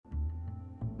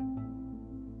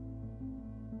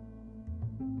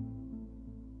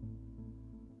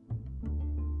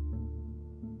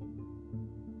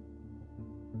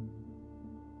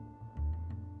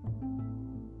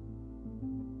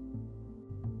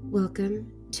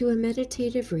Welcome to a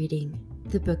meditative reading,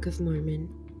 the Book of Mormon.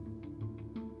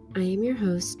 I am your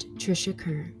host, Trisha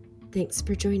Kerr. Thanks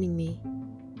for joining me.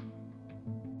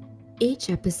 Each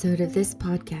episode of this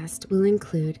podcast will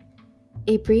include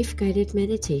a brief guided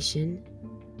meditation,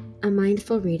 a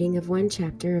mindful reading of one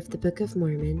chapter of the Book of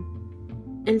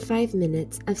Mormon, and 5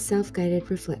 minutes of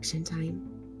self-guided reflection time.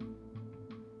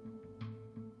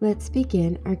 Let's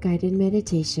begin our guided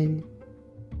meditation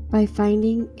by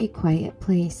finding a quiet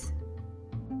place.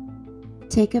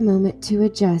 Take a moment to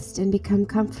adjust and become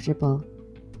comfortable,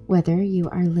 whether you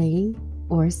are laying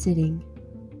or sitting.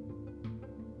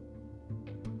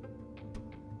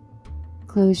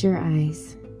 Close your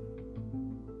eyes.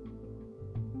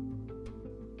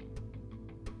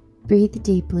 Breathe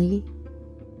deeply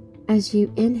as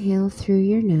you inhale through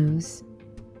your nose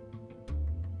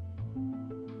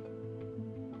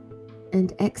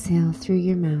and exhale through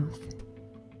your mouth.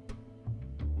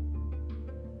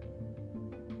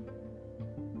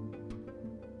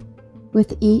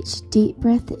 With each deep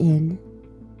breath in,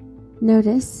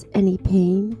 notice any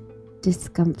pain,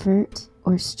 discomfort,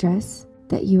 or stress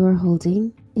that you are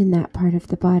holding in that part of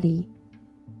the body.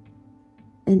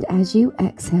 And as you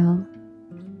exhale,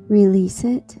 release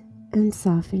it and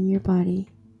soften your body.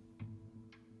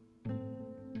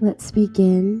 Let's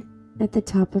begin at the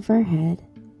top of our head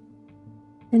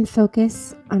and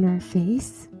focus on our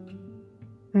face,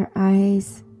 our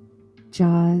eyes,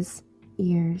 jaws,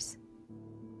 ears.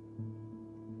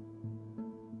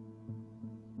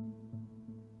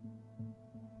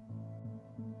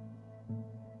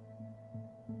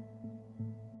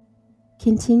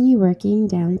 Continue working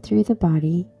down through the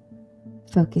body,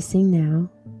 focusing now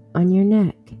on your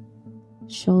neck,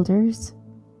 shoulders,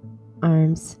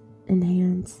 arms, and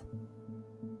hands.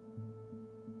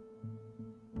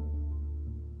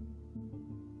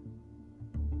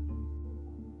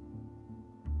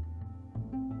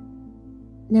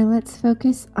 Now let's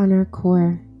focus on our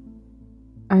core,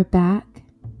 our back,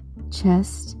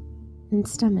 chest, and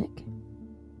stomach.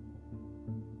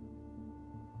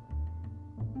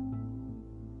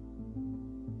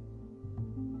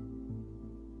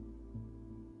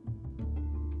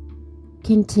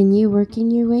 Continue working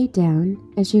your way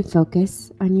down as you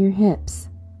focus on your hips,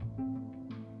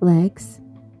 legs,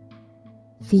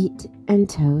 feet, and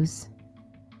toes.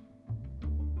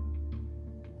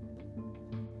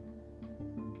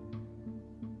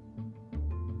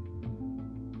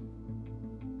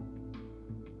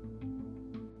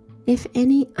 If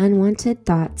any unwanted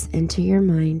thoughts enter your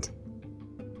mind,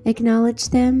 acknowledge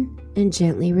them and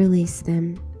gently release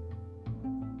them.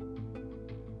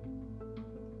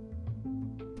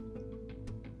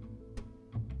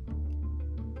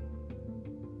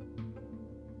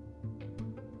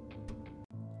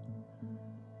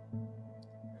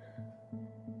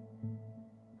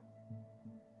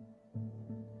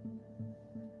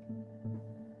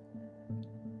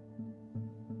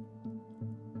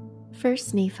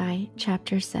 First Nephi,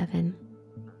 chapter 7.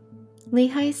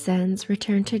 Lehi's sons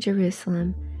return to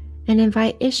Jerusalem and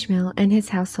invite Ishmael and his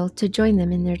household to join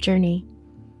them in their journey.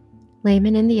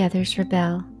 Laman and the others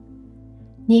rebel.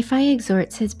 Nephi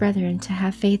exhorts his brethren to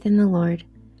have faith in the Lord.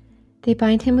 They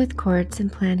bind him with cords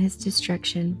and plan his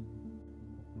destruction.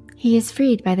 He is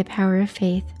freed by the power of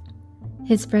faith.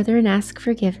 His brethren ask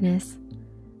forgiveness.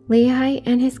 Lehi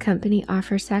and his company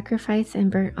offer sacrifice and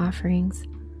burnt offerings.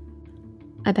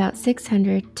 About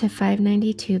 600 to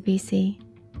 592 BC.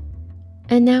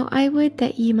 And now I would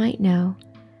that ye might know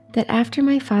that after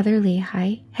my father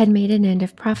Lehi had made an end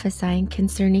of prophesying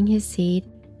concerning his seed,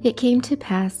 it came to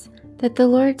pass that the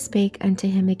Lord spake unto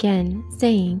him again,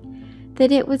 saying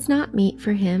that it was not meet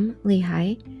for him,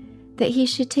 Lehi, that he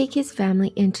should take his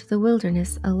family into the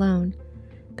wilderness alone,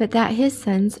 but that his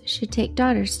sons should take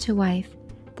daughters to wife,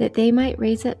 that they might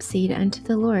raise up seed unto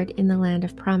the Lord in the land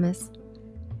of promise.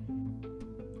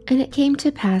 And it came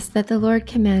to pass that the Lord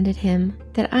commanded him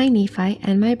that I, Nephi,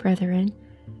 and my brethren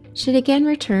should again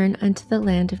return unto the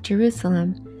land of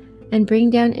Jerusalem, and bring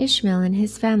down Ishmael and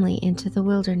his family into the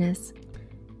wilderness.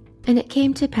 And it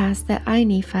came to pass that I,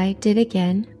 Nephi, did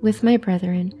again, with my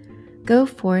brethren, go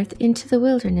forth into the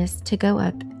wilderness to go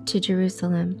up to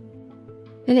Jerusalem.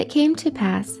 And it came to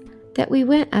pass that we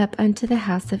went up unto the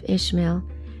house of Ishmael,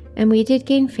 and we did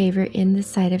gain favor in the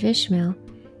sight of Ishmael,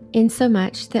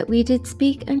 insomuch that we did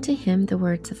speak unto him the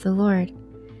words of the Lord.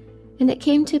 And it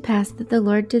came to pass that the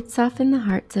Lord did soften the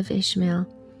hearts of Ishmael,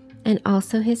 and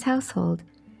also his household,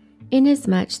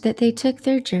 inasmuch that they took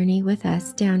their journey with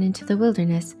us down into the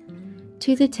wilderness,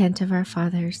 to the tent of our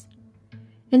fathers.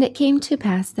 And it came to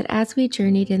pass that as we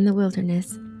journeyed in the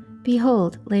wilderness,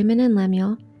 behold, Laman and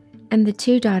Lemuel, and the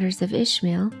 2 daughters of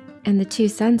Ishmael, and the 2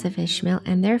 sons of Ishmael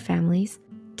and their families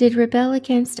did rebel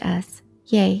against us,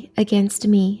 yea, against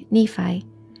me, Nephi,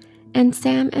 and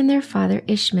Sam and their father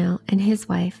Ishmael and his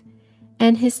wife,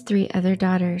 and his 3 other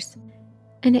daughters.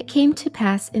 And it came to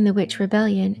pass in the which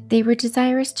rebellion they were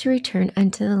desirous to return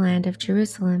unto the land of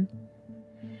Jerusalem.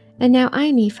 And now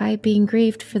I, Nephi, being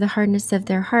grieved for the hardness of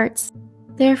their hearts,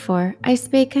 therefore I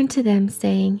spake unto them,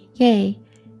 saying, Yea,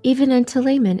 even unto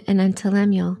Laman and unto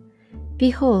Lemuel,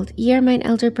 Behold, ye are mine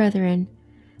elder brethren.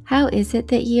 How is it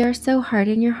that ye are so hard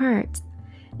in your hearts,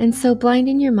 and so blind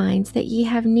in your minds, that ye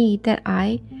have need that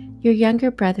I, your younger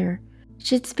brother,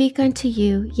 should speak unto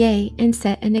you, yea, and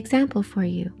set an example for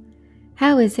you?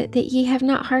 How is it that ye have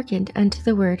not hearkened unto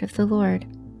the word of the Lord?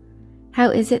 How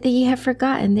is it that ye have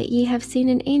forgotten that ye have seen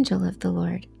an angel of the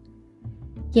Lord?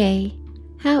 Yea,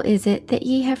 how is it that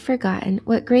ye have forgotten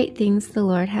what great things the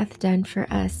Lord hath done for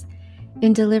us,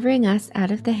 in delivering us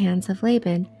out of the hands of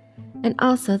Laban, and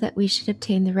also that we should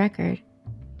obtain the record?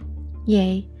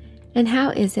 Yea, and how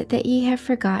is it that ye have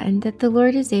forgotten that the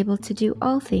Lord is able to do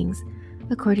all things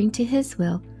according to his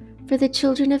will for the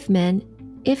children of men,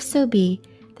 if so be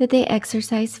that they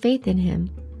exercise faith in him?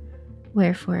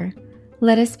 Wherefore,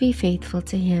 let us be faithful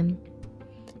to him.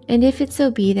 And if it so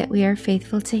be that we are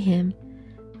faithful to him,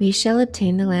 we shall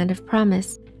obtain the land of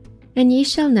promise. And ye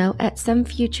shall know at some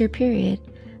future period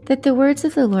that the words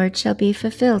of the Lord shall be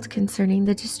fulfilled concerning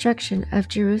the destruction of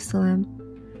Jerusalem.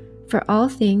 For all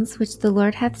things which the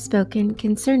Lord hath spoken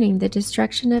concerning the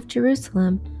destruction of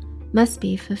Jerusalem must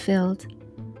be fulfilled.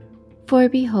 For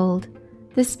behold,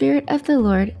 the Spirit of the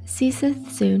Lord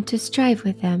ceaseth soon to strive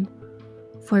with them.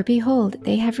 For behold,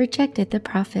 they have rejected the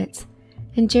prophets,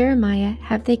 and Jeremiah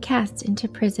have they cast into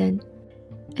prison.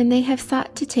 And they have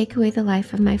sought to take away the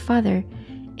life of my father,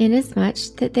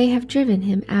 inasmuch that they have driven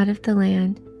him out of the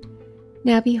land.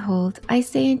 Now behold, I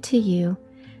say unto you,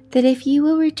 that if ye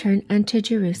will return unto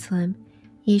Jerusalem,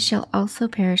 ye shall also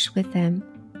perish with them.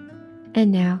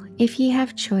 And now, if ye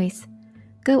have choice,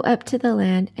 go up to the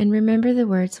land, and remember the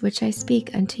words which I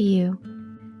speak unto you,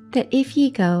 that if ye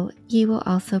go, ye will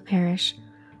also perish.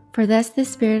 For thus the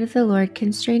Spirit of the Lord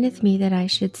constraineth me that I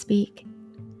should speak.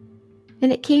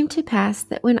 And it came to pass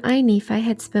that when I, Nephi,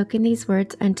 had spoken these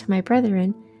words unto my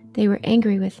brethren, they were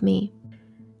angry with me.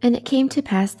 And it came to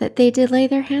pass that they did lay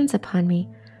their hands upon me,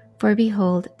 for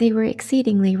behold, they were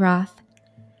exceedingly wroth.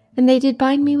 And they did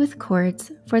bind me with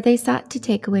cords, for they sought to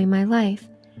take away my life,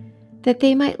 that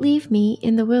they might leave me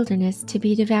in the wilderness to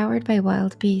be devoured by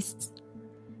wild beasts.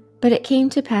 But it came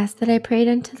to pass that I prayed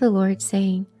unto the Lord,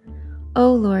 saying,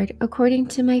 O Lord, according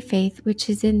to my faith which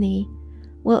is in thee,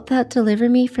 wilt thou deliver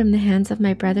me from the hands of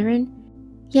my brethren?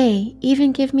 Yea,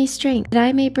 even give me strength, that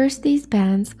I may burst these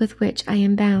bands with which I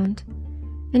am bound.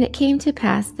 And it came to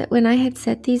pass that when I had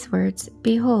said these words,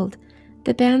 behold,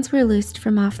 the bands were loosed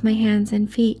from off my hands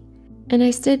and feet. And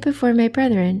I stood before my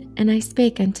brethren, and I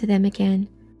spake unto them again.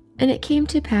 And it came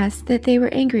to pass that they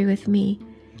were angry with me,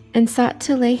 and sought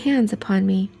to lay hands upon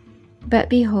me. But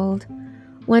behold,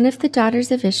 one of the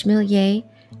daughters of Ishmael, yea,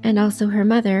 and also her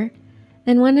mother,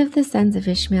 and one of the sons of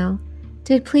Ishmael,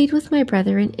 did plead with my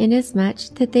brethren,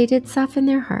 inasmuch that they did soften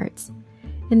their hearts,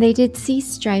 and they did cease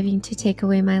striving to take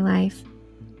away my life.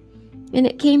 And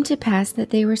it came to pass that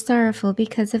they were sorrowful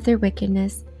because of their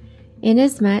wickedness,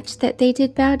 inasmuch that they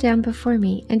did bow down before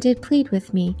me, and did plead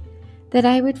with me, that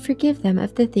I would forgive them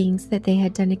of the things that they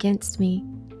had done against me.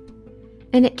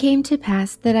 And it came to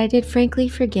pass that I did frankly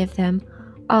forgive them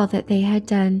all that they had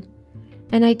done.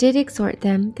 And I did exhort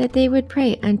them that they would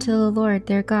pray unto the Lord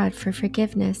their God for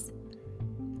forgiveness.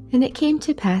 And it came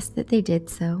to pass that they did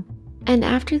so. And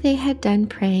after they had done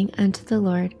praying unto the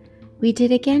Lord, we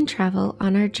did again travel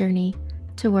on our journey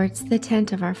towards the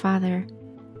tent of our father.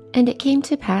 And it came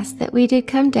to pass that we did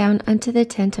come down unto the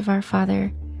tent of our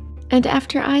father. And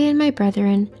after I and my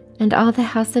brethren and all the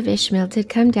house of Ishmael did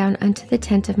come down unto the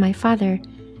tent of my father,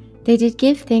 they did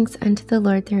give thanks unto the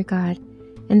Lord their God,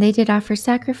 and they did offer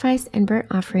sacrifice and burnt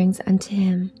offerings unto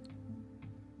him.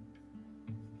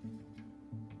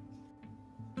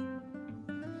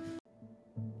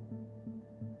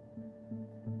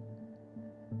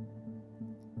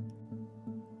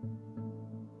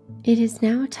 It is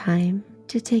now time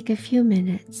to take a few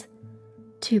minutes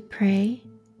to pray,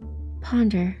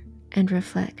 ponder, and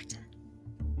reflect.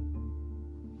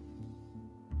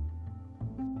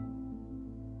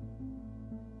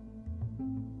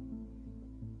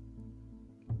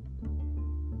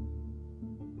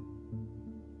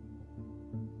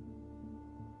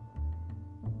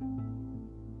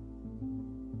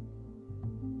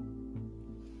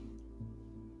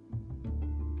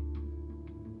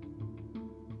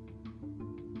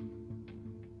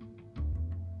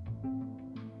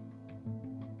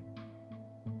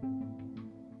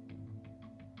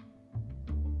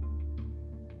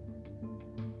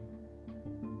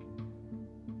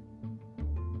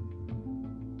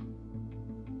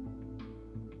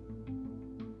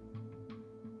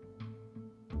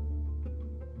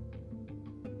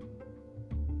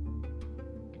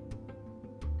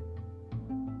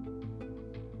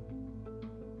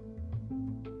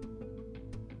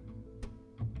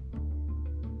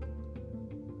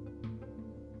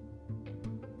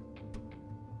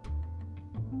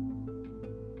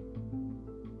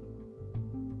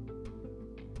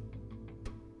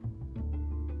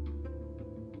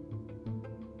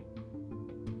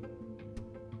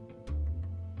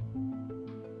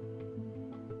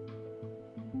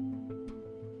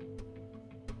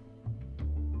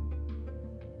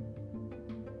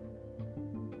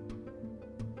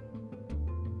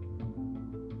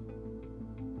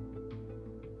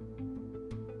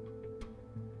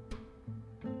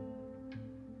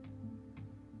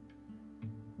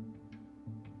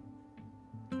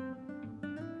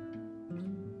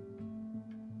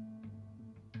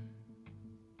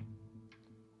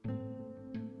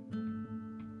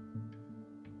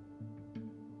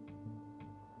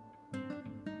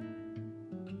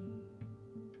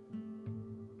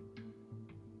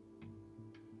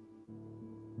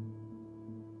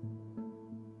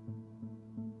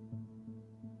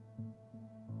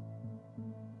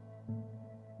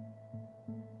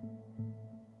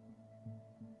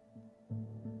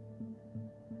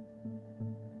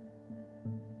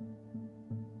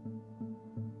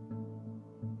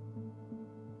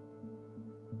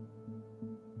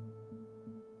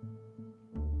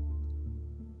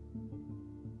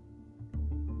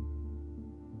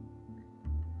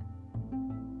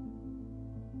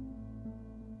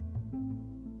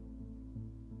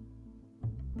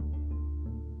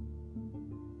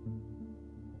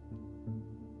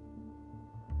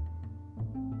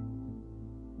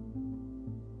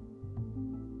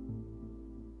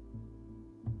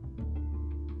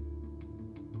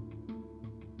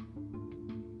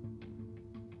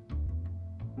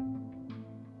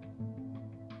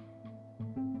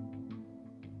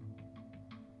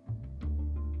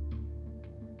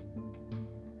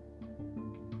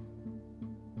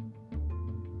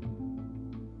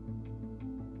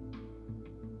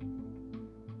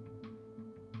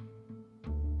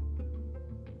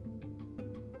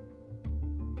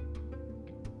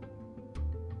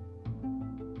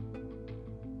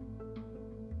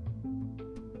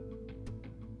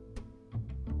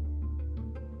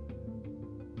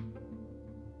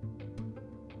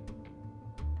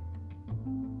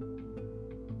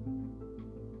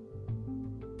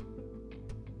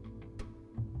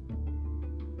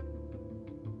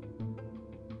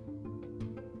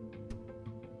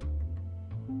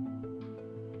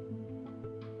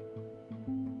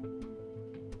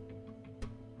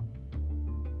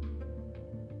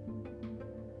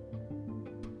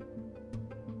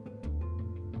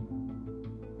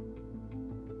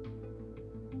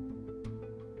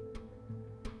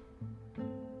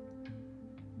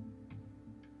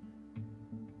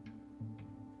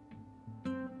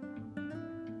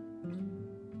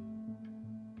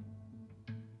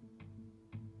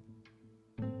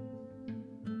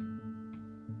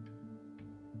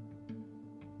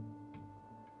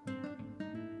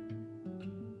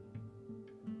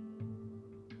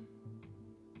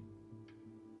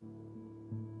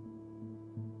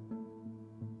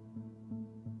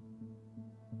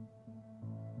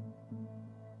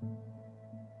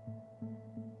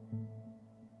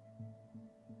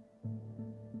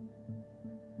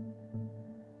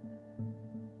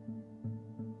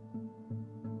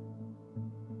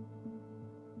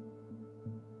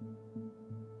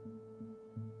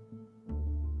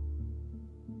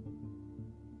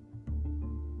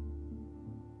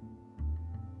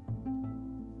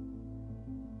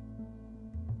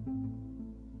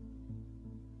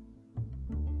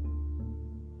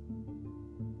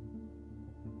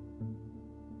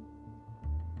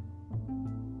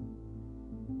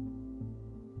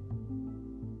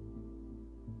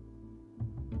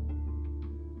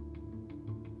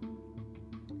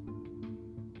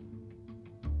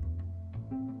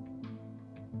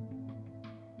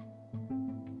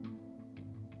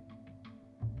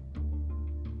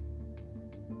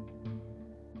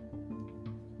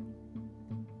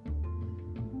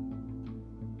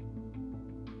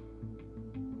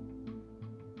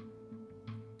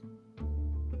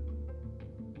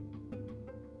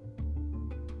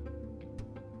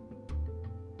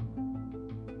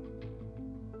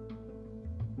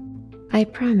 I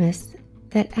promise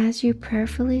that as you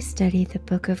prayerfully study the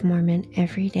Book of Mormon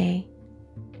every day,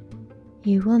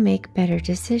 you will make better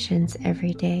decisions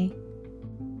every day.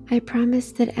 I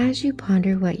promise that as you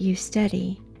ponder what you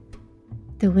study,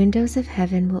 the windows of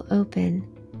heaven will open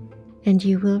and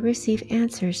you will receive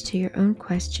answers to your own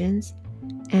questions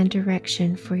and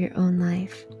direction for your own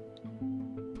life.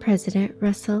 President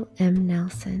Russell M.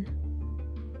 Nelson.